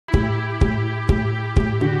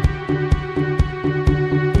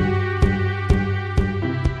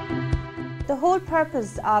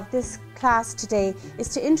purpose of this class today is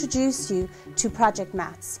to introduce you to Project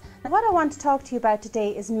Maths. And what I want to talk to you about today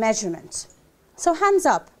is measurement. So hands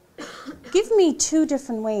up. Give me two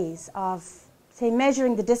different ways of, say,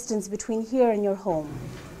 measuring the distance between here and your home.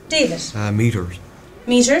 David? Meters.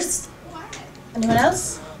 Meters? Anyone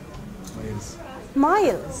else? Miles.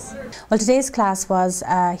 Miles. Well, today's class was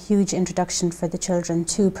a huge introduction for the children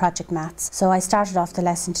to Project Maths. So I started off the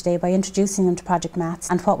lesson today by introducing them to Project Maths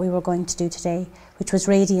and what we were going to do today, which was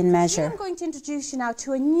Radian Measure. I'm going to introduce you now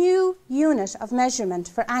to a new unit of measurement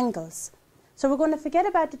for angles. So we're going to forget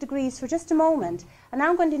about the degrees for just a moment, and now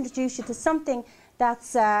I'm going to introduce you to something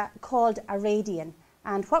that's called a radian.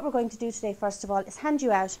 And what we're going to do today, first of all, is hand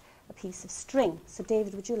you out a piece of string. So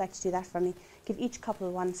David, would you like to do that for me? Give each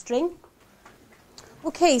couple one string.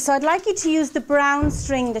 Okay, so I'd like you to use the brown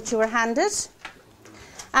string that you were handed.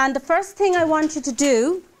 And the first thing I want you to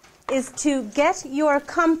do is to get your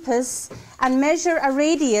compass and measure a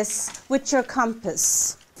radius with your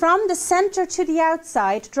compass. From the centre to the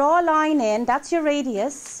outside, draw a line in, that's your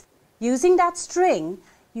radius. Using that string,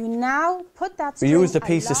 you now put that string... We used a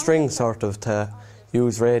piece of string sort of to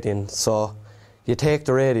use radian. So you take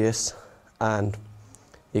the radius and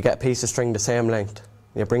you get a piece of string the same length.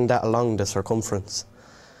 You bring that along the circumference.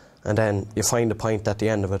 And then you find the point at the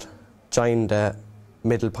end of it. Join the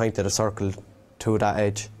middle point of the circle to that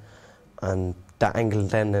edge, and that angle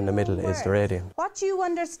then in the middle is the radian. What do you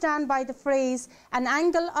understand by the phrase, an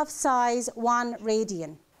angle of size 1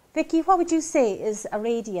 radian? Vicky, what would you say is a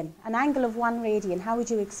radian? An angle of 1 radian, how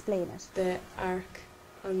would you explain it? The arc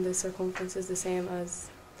on the circumference is the same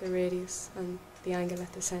as the radius, and the angle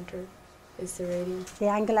at the centre is the radian. The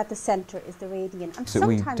angle at the centre is the radian. And so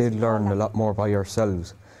we did learn a lot more by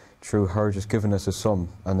ourselves through her just giving us a sum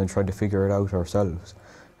and then trying to figure it out ourselves.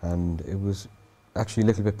 And it was actually a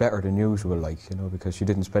little bit better than usual, like, you know, because she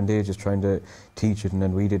didn't spend ages trying to teach it and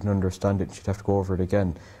then we didn't understand it and she'd have to go over it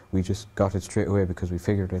again. We just got it straight away because we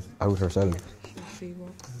figured it out ourselves.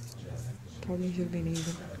 Probably should have been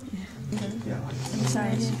even. Yeah. I'm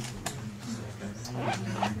sorry.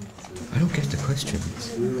 I don't get the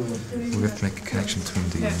questions. We have to make a connection between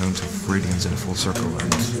the amount of radians in a full circle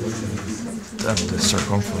and the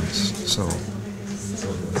circumference. So,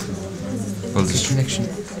 well, there's connection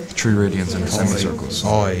 3 radians in a semicircle. So.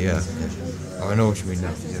 Oh yeah. Oh, I know what you mean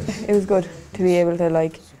now. Yeah. It was good to be able to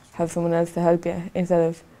like have someone else to help you instead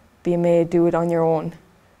of being made do it on your own,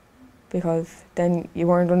 because then you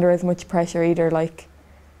weren't under as much pressure either. Like,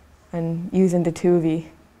 and using the two of you.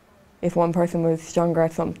 If one person was stronger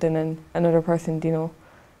at something and another person, you know,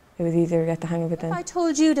 it was easier to get the hang of it then. I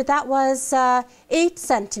told you that that was 8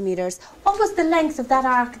 centimetres. What was the length of that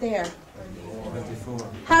arc there? 24.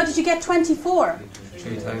 How did you get 24?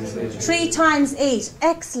 3 times 8. 3 times 8.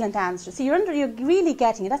 Excellent answer. So you're really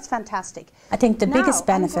getting it. That's fantastic. I think the biggest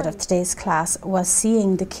benefit of today's class was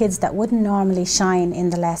seeing the kids that wouldn't normally shine in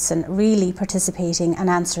the lesson really participating and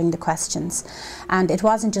answering the questions. And it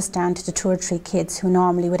wasn't just down to the 2 or 3 kids who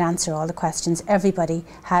normally would answer all the questions. Everybody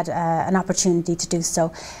had an opportunity to do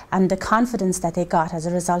so. And the confidence that they got as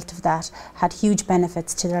a result of that had huge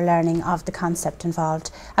benefits to their learning of the concept involved.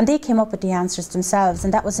 And they came up with the answers themselves,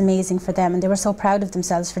 and that was amazing for them, and they were so proud of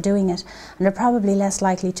themselves for doing it, and they're probably less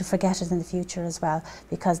likely to forget it in the future as well,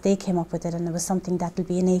 because they came up with it and it was something that will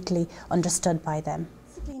be innately understood by them.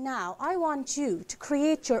 Now I want you to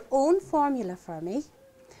create your own formula for me,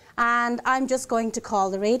 and I'm just going to call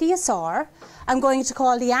the radius r, I'm going to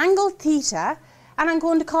call the angle theta, and I'm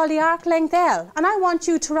going to call the arc length L, and I want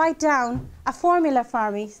you to write down a formula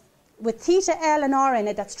for me with theta, L and r in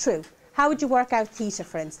it that's true. How would you work out theta,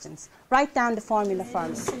 for instance? Write down the formula for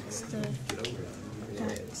me.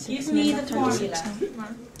 Give me the formula.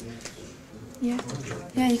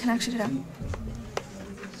 Yeah, you can actually do that.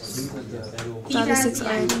 That is 6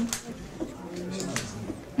 and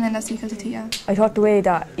then that's equal to theta. I thought the way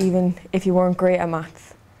that even if you weren't great at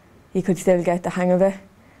maths, you could still get the hang of it.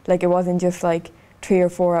 Like, it wasn't just like 3 or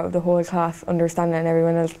 4 out of the whole class understanding and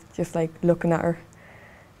everyone else just like looking at her.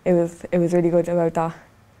 It was really good about that.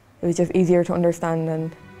 It was just easier to understand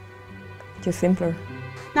and just simpler.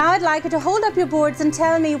 Now I'd like you to hold up your boards and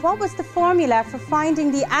tell me what was the formula for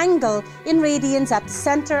finding the angle in radians at the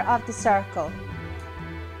centre of the circle.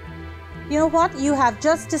 You know what? You have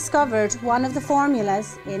just discovered one of the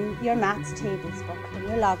formulas in your maths tables book, in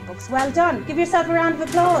your logbooks. Well done. Give yourself a round of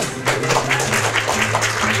applause.